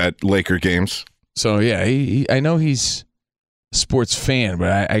times at Laker games. So, yeah, I know he's sports fan,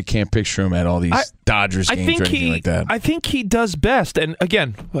 but I can't picture him at all these Dodgers games or anything like that. I think he does best. And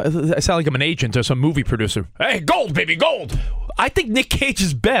again, I sound like I'm an agent or some movie producer. Hey, gold, baby, gold. I think Nick Cage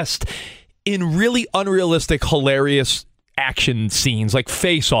is best in really unrealistic, hilarious action scenes like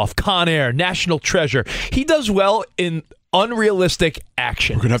Face Off, Con Air, National Treasure. He does well in unrealistic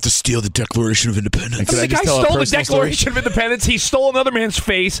action. We're going to have to steal the Declaration of Independence. The guy stole the Declaration of Independence. He stole another man's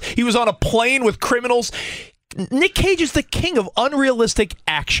face. He was on a plane with criminals. Nick Cage is the king of unrealistic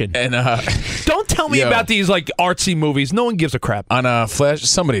action. And don't tell me about these like artsy movies. No one gives a crap. On a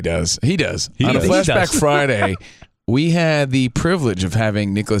somebody does. He does. On a Flashback Friday, we had the privilege of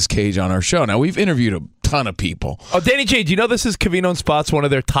having Nicolas Cage on our show. Now, we've interviewed a ton of people. Oh, Danny J, do you know this is Covino and Spot's one of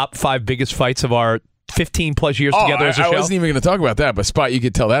their top 5 biggest fights of our 15-plus years together as a show? I wasn't even going to talk about that, but Spot, you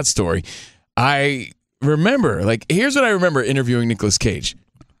could tell that story. I remember, here's what I remember interviewing Nicolas Cage.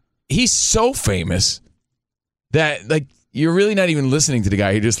 He's so famous that, you're really not even listening to the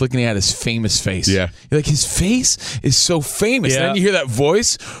guy. You're just looking at his famous face. Yeah. You're like, his face is so famous. Yeah. And then you hear that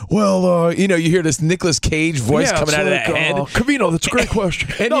voice. Well, you hear this Nicolas Cage voice coming out of that head. Covino, that's a great question.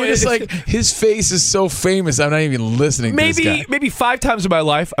 And you're just like, his face is so famous, I'm not even listening to this guy. Maybe 5 times in my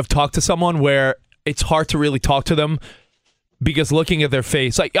life, I've talked to someone where it's hard to really talk to them because looking at their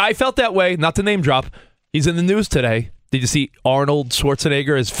face. Like, I felt that way, not to name drop. He's in the news today. Did you see Arnold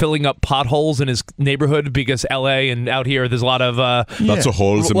Schwarzenegger is filling up potholes in his neighborhood because L.A. and out here there's a lot of lots of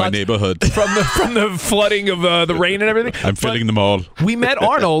holes in my neighborhood from the flooding of the rain and everything. I'm filling them all. We met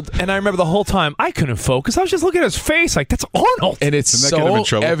Arnold, and I remember the whole time I couldn't focus. I was just looking at his face, like that's Arnold, and it's so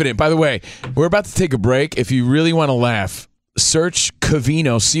evident. By the way, we're about to take a break. If you really want to laugh, search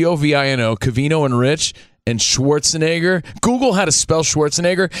Covino, Covino, Covino and Rich. And Schwarzenegger. Google how to spell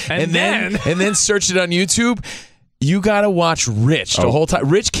Schwarzenegger, and then search it on YouTube. You got to watch Rich the whole time.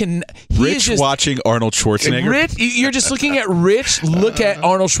 Rich watching Arnold Schwarzenegger. Rich, you're just looking at Rich. Look at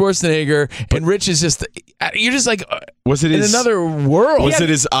Arnold Schwarzenegger, and Rich is just. You're just like. Was it in another world? Was it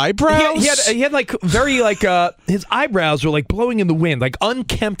his eyebrows? He had like very his eyebrows were like blowing in the wind, like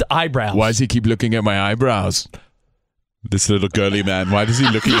unkempt eyebrows. Why does he keep looking at my eyebrows? This little girly man, why is he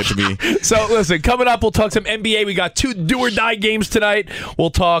looking at me? So, listen, coming up, we'll talk some NBA. We got 2 do-or-die games tonight. We'll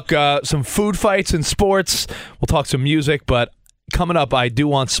talk some food fights and sports. We'll talk some music. But coming up, I do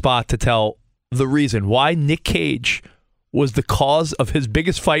want Spot to tell the reason why Nick Cage was the cause of his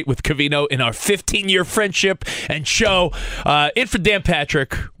biggest fight with Covino in our 15-year friendship and show. In for Dan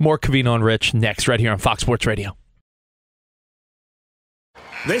Patrick, more Covino and Rich next right here on Fox Sports Radio.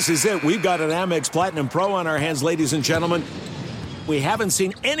 This is it. We've got an Amex Platinum Pro on our hands, ladies and gentlemen. We haven't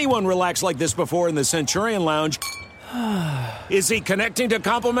seen anyone relax like this before in the Centurion Lounge. Is he connecting to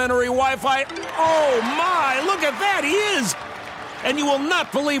complimentary Wi-Fi? Oh, my. Look at that. He is. And you will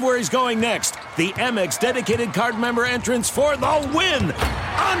not believe where he's going next. The Amex dedicated card member entrance for the win.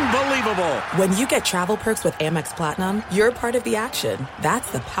 Unbelievable. When you get travel perks with Amex Platinum, you're part of the action. That's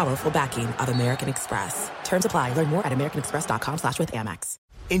the powerful backing of American Express. Terms apply. Learn more at americanexpress.com/withAmex.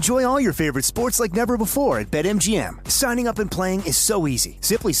 Enjoy all your favorite sports like never before at BetMGM. Signing up and playing is so easy.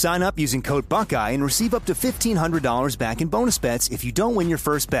 Simply sign up using code Buckeye and receive up to $1,500 back in bonus bets if you don't win your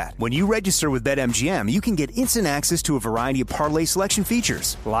first bet. When you register with BetMGM, you can get instant access to a variety of parlay selection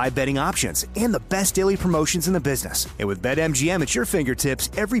features, live betting options, and the best daily promotions in the business. And with BetMGM at your fingertips,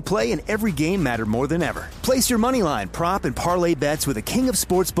 every play and every game matter more than ever. Place your moneyline, prop, and parlay bets with the king of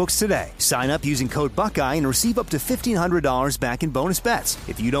sportsbooks today. Sign up using code Buckeye and receive up to $1,500 back in bonus bets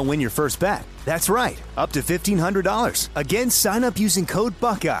if you don't win your first bet. That's right, up to $1,500. Again, sign up using code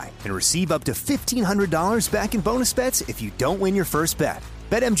Buckeye and receive up to $1,500 back in bonus bets if you don't win your first bet.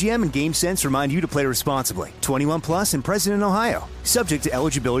 BetMGM and GameSense remind you to play responsibly. 21 plus and present in Ohio. Subject to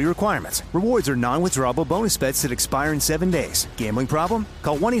eligibility requirements. Rewards are non-withdrawable bonus bets that expire in 7 days. Gambling problem?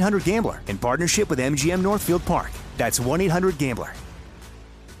 Call 1-800-GAMBLER in partnership with MGM Northfield Park. That's 1-800-GAMBLER.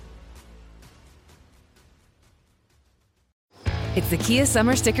 It's the Kia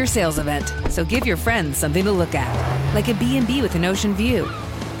Summer Sticker Sales Event, so give your friends something to look at. Like a B&B with an ocean view,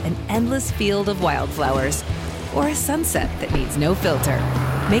 an endless field of wildflowers, or a sunset that needs no filter.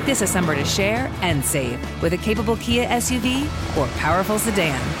 Make this a summer to share and save with a capable Kia SUV or powerful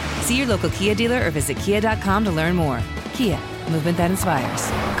sedan. See your local Kia dealer or visit kia.com to learn more. Kia, movement that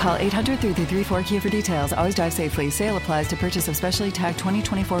inspires. Call 800-3334-KIA for details. Always drive safely. Sale applies to purchase of specially tagged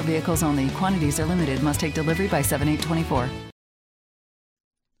 2024 vehicles only. Quantities are limited. Must take delivery by 7/8/24.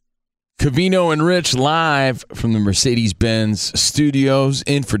 Covino and Rich live from the Mercedes-Benz studios.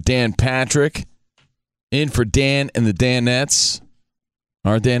 In for Dan Patrick. In for Dan and the Danettes.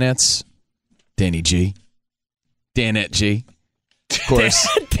 Our Danettes. Danny G. Danette G. Of course.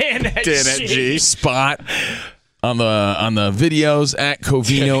 Danette G. Spot on the videos at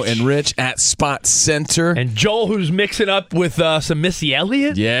Covino and Rich at Spot Center. And Joel, who's mixing up with some Missy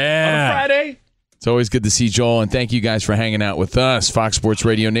Elliott on a Friday. It's always good to see Joel, and thank you guys for hanging out with us. Fox Sports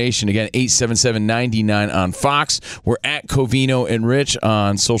Radio Nation, again, 877-99 on Fox. We're at Covino and Rich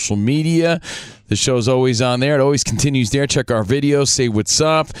on social media. The show's always on there. It always continues there. Check our videos, say what's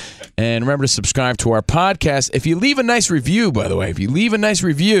up, and remember to subscribe to our podcast. If you leave a nice review, by the way,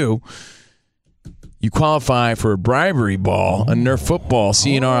 you qualify for a bribery ball, a Nerf football,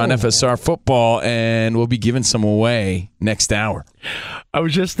 CNR on FSR football, and we'll be giving some away next hour. I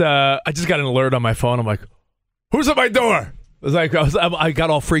just got an alert on my phone. I'm like, who's at my door? I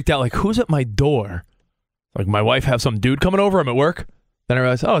got all freaked out. Like, who's at my door? Like, my wife have some dude coming over. I'm at work. Then I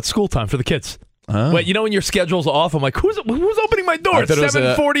realized, it's school time for the kids. Oh. Wait, when your schedule's off, I'm like, who's opening my door? It's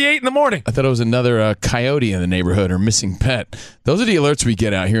 7:48 in the morning. I thought it was another coyote in the neighborhood or missing pet. Those are the alerts we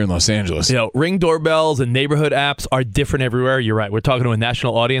get out here in Los Angeles. Ring doorbells and neighborhood apps are different everywhere. You're right. We're talking to a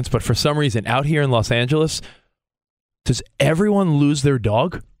national audience, but for some reason, out here in Los Angeles, does everyone lose their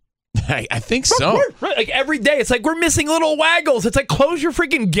dog? I think so. Right. Like every day, it's like we're missing little waggles. It's like close your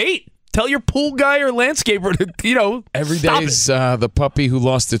freaking gate. Tell your pool guy or landscaper to, every day's the puppy who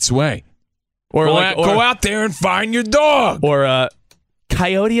lost its way. Or go out there and find your dog. Or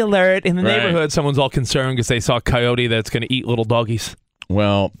coyote alert in the neighborhood. Someone's all concerned because they saw a coyote that's going to eat little doggies.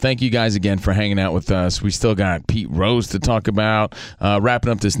 Well, thank you guys again for hanging out with us. We still got Pete Rose to talk about.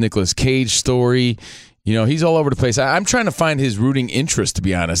 Wrapping up this Nicolas Cage story. He's all over the place. I'm trying to find his rooting interest, to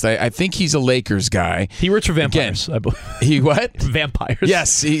be honest. I think he's a Lakers guy. He roots for vampires. Again, he what? Vampires.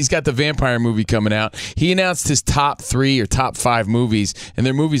 Yes, he's got the vampire movie coming out. He announced his top 3 or top 5 movies, and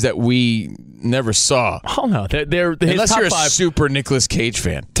they're movies that we never saw. Oh, no. They're Unless top you're a 5. super Nicolas Cage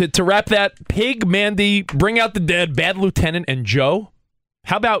fan. To wrap that, Pig, Mandy, Bring Out the Dead, Bad Lieutenant, and Joe.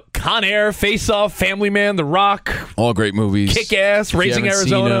 How about Con Air, Face Off, Family Man, The Rock? All great movies. Kick-Ass, Raising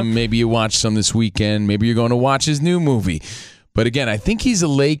Arizona. Seen them, maybe you watched some this weekend. Maybe you're going to watch his new movie. But again, I think he's a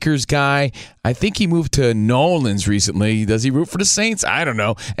Lakers guy. I think he moved to Nolans recently. Does he root for the Saints? I don't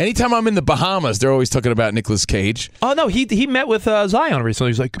know. Anytime I'm in the Bahamas, they're always talking about Nicolas Cage. Oh, no, he met with Zion recently.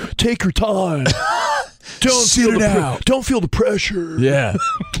 He's like, take your time. Don't feel the pressure. Yeah.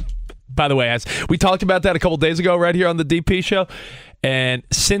 By the way, as we talked about that a couple days ago right here on the DP show. And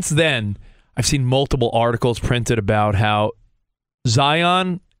since then, I've seen multiple articles printed about how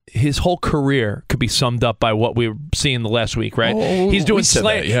Zion, his whole career could be summed up by what we were seeing the last week, right? He's doing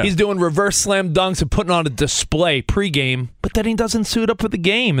he's doing reverse slam dunks and putting on a display pregame, but then he doesn't suit up for the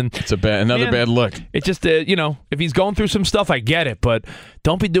game, and it's another bad look. It just if he's going through some stuff, I get it, but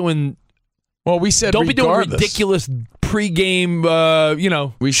don't be doing. Well, we said don't be doing ridiculous pregame.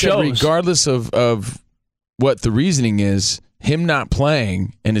 We shows. said regardless of what the reasoning is. Him not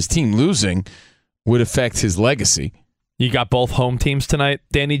playing and his team losing would affect his legacy. You got both home teams tonight,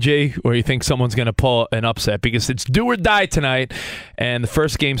 Danny G, or you think someone's going to pull an upset? Because it's do or die tonight, and the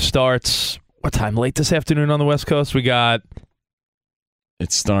first game starts, what time? Late this afternoon on the West Coast? We got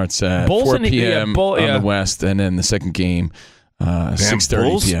It starts at Bulls 4 and- p.m. yeah, on the West, and then the second game,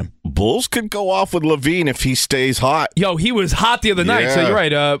 6:30 p.m. Bulls could go off with Levine if he stays hot. Yo, he was hot the other night, so Yeah. you're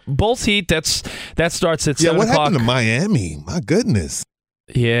right. Bulls Heat, that starts at 7 what o'clock. happened to Miami? My goodness.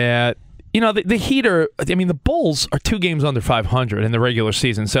 Yeah. The Heat are, the Bulls are 2 games under 500 in the regular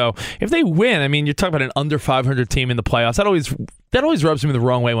season. So if they win, you're talking about an under 500 team in the playoffs. That always rubs me the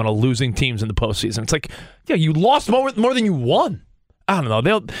wrong way when a losing team's in the postseason. It's like, yeah, you lost more than you won. I don't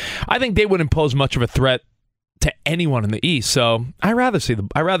know. I think they wouldn't pose much of a threat to anyone in the East. So I'd rather see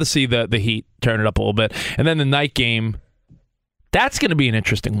the Heat turn it up a little bit. And then the night game, that's going to be an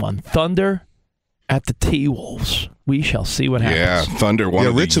interesting one. Thunder at the T-Wolves. We shall see what happens. Yeah, Thunder, one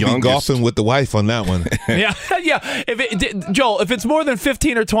of the Rich will youngest. be golfing with the wife on that one. yeah. Joel, if it's more than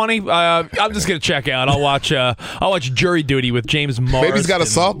 15 or 20, I'm just gonna check out. I'll watch Jury Duty with James Morris. Maybe he's got a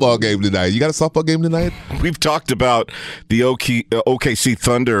softball game tonight. You got a softball game tonight? We've talked about the OKC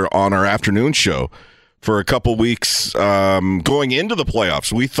Thunder on our afternoon show for a couple weeks going into the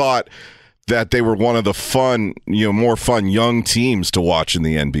playoffs. We thought that they were one of the more fun young teams to watch in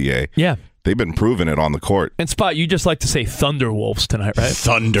the NBA. Yeah. They've been proving it on the court. And Spot, you just like to say Thunder Wolves tonight, right?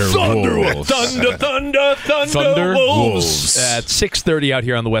 Thunder Wolves. Thunder Wolves. At 6:30 out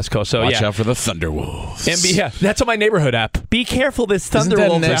here on the West Coast. So Watch yeah. out for the Thunder Wolves. And that's on my neighborhood app. Be careful, this Thunder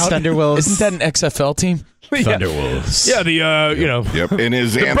Wolves out. Thunder Wolves. Isn't that an XFL team? Yeah. Thunder Wolves. Yeah, Yep. And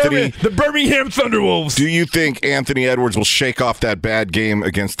is Anthony the Birmingham Thunderwolves? Do you think Anthony Edwards will shake off that bad game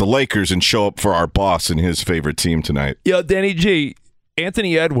against the Lakers and show up for our boss and his favorite team tonight? Yeah, Danny G.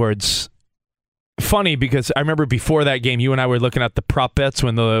 Anthony Edwards. Funny because I remember before that game, you and I were looking at the prop bets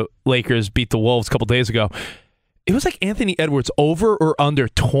when the Lakers beat the Wolves a couple days ago. It was like Anthony Edwards over or under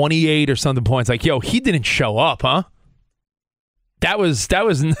 28 or something points. Like, yo, he didn't show up, huh? That was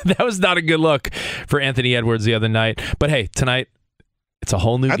not a good look for Anthony Edwards the other night. But hey, tonight it's a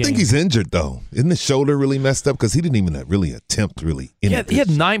whole new game. I think he's injured though. Isn't his shoulder really messed up? Because he didn't even really attempt Yeah, he had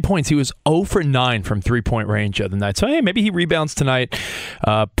 9 points. He was 0 for 9 from 3-point range the other night. So hey, maybe he rebounds tonight.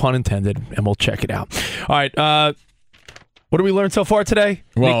 Pun intended, and we'll check it out. All right. What did we learn so far today?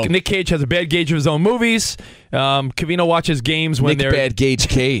 Well, Nick Cage has a bad gauge of his own movies. Cavino watches games when they're bad gauge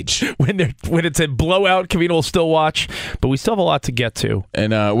Cage. when it's a blowout. Cavino will still watch, but we still have a lot to get to.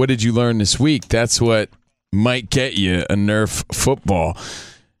 And what did you learn this week? That's what might get you a Nerf football.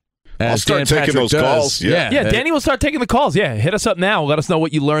 I'll start taking those calls. Yeah, Danny will start taking the calls. Yeah, hit us up now. Let us know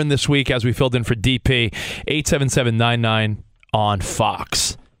what you learned this week as we filled in for DP. 877-99 on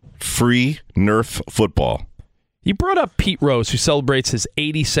Fox. Free Nerf football. You brought up Pete Rose, who celebrates his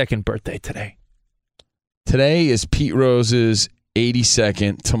 82nd birthday today. Today is Pete Rose's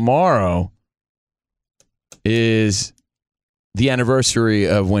 82nd. Tomorrow is the anniversary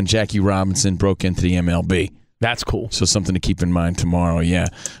of when Jackie Robinson broke into the MLB. That's cool. So something to keep in mind tomorrow, yeah.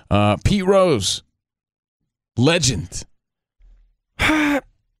 Pete Rose, legend.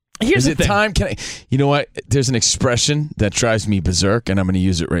 Here's the thing. time? You know what? There's an expression that drives me berserk, and I'm going to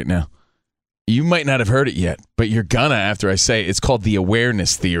use it right now. You might not have heard it yet, but you're gonna after I say it. It's called the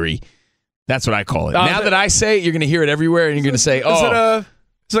awareness theory. That's what I call it. Now that I say it, you're going to hear it everywhere, and you're going to say,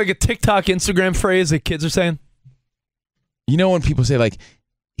 it's like a TikTok, Instagram phrase that kids are saying? You know when people say, like,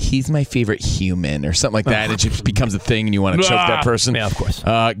 he's my favorite human or something like that, it just becomes a thing and you want to choke that person? Yeah, of course.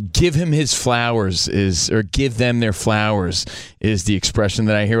 Give him his flowers or give them their flowers is the expression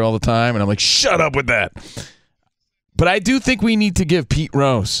that I hear all the time, and I'm like, shut up with that. But I do think we need to give Pete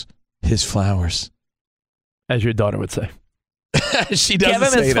Rose his flowers. As your daughter would say. She doesn't give him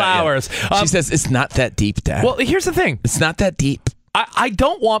say his flowers. She says, it's not that deep, Dad. Well, here's the thing. It's not that deep. I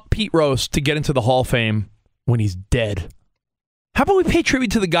don't want Pete Rose to get into the Hall of Fame when he's dead. How about we pay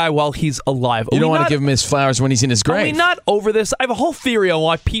tribute to the guy while he's alive? You don't want to give him his flowers when he's in his grave. Are we not over this? I have a whole theory on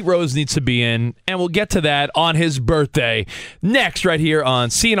why Pete Rose needs to be in, and we'll get to that on his birthday. Next, right here on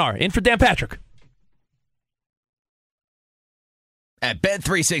CNR. In for Dan Patrick. At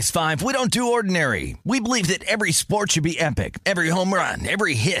Bet365, we don't do ordinary. We believe that every sport should be epic. Every home run,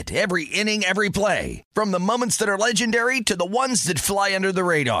 every hit, every inning, every play. From the moments that are legendary to the ones that fly under the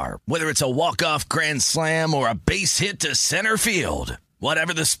radar. Whether it's a walk-off grand slam or a base hit to center field.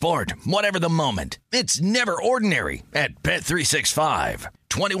 Whatever the sport, whatever the moment. It's never ordinary at Bet365.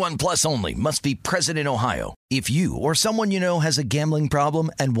 21 plus only. Must be present in Ohio. If you or someone you know has a gambling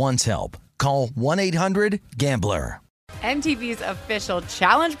problem and wants help, call 1-800-GAMBLER. MTV's official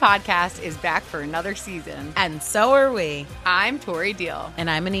Challenge podcast is back for another season. And so are we. I'm Tori Deal. And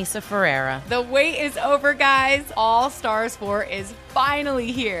I'm Anissa Ferreira. The wait is over, guys. All Stars 4 is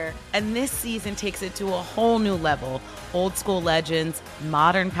finally here. And this season takes it to a whole new level. Old school legends,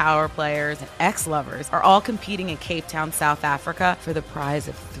 modern power players, and ex-lovers are all competing in Cape Town, South Africa for the prize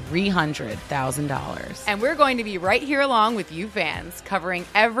of $300,000. And we're going to be right here along with you fans, covering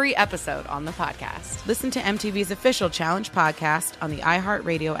every episode on the podcast. Listen to MTV's official Challenge podcast on the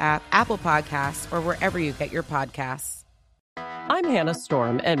iHeartRadio app, Apple Podcasts, or wherever you get your podcasts. I'm Hannah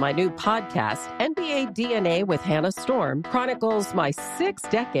Storm, and my new podcast, NBA DNA with Hannah Storm, chronicles my 6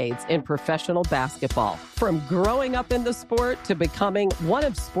 decades in professional basketball. From growing up in the sport to becoming one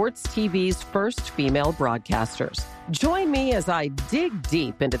of sports TV's first female broadcasters. Join me as I dig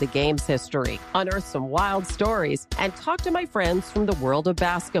deep into the game's history, unearth some wild stories, and talk to my friends from the world of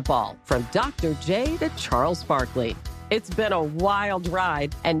basketball, from Dr. J to Charles Barkley. It's been a wild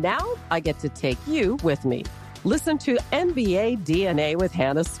ride, and now I get to take you with me. Listen to NBA DNA with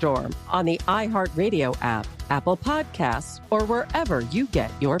Hannah Storm on the iHeartRadio app, Apple Podcasts, or wherever you get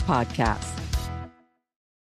your podcasts.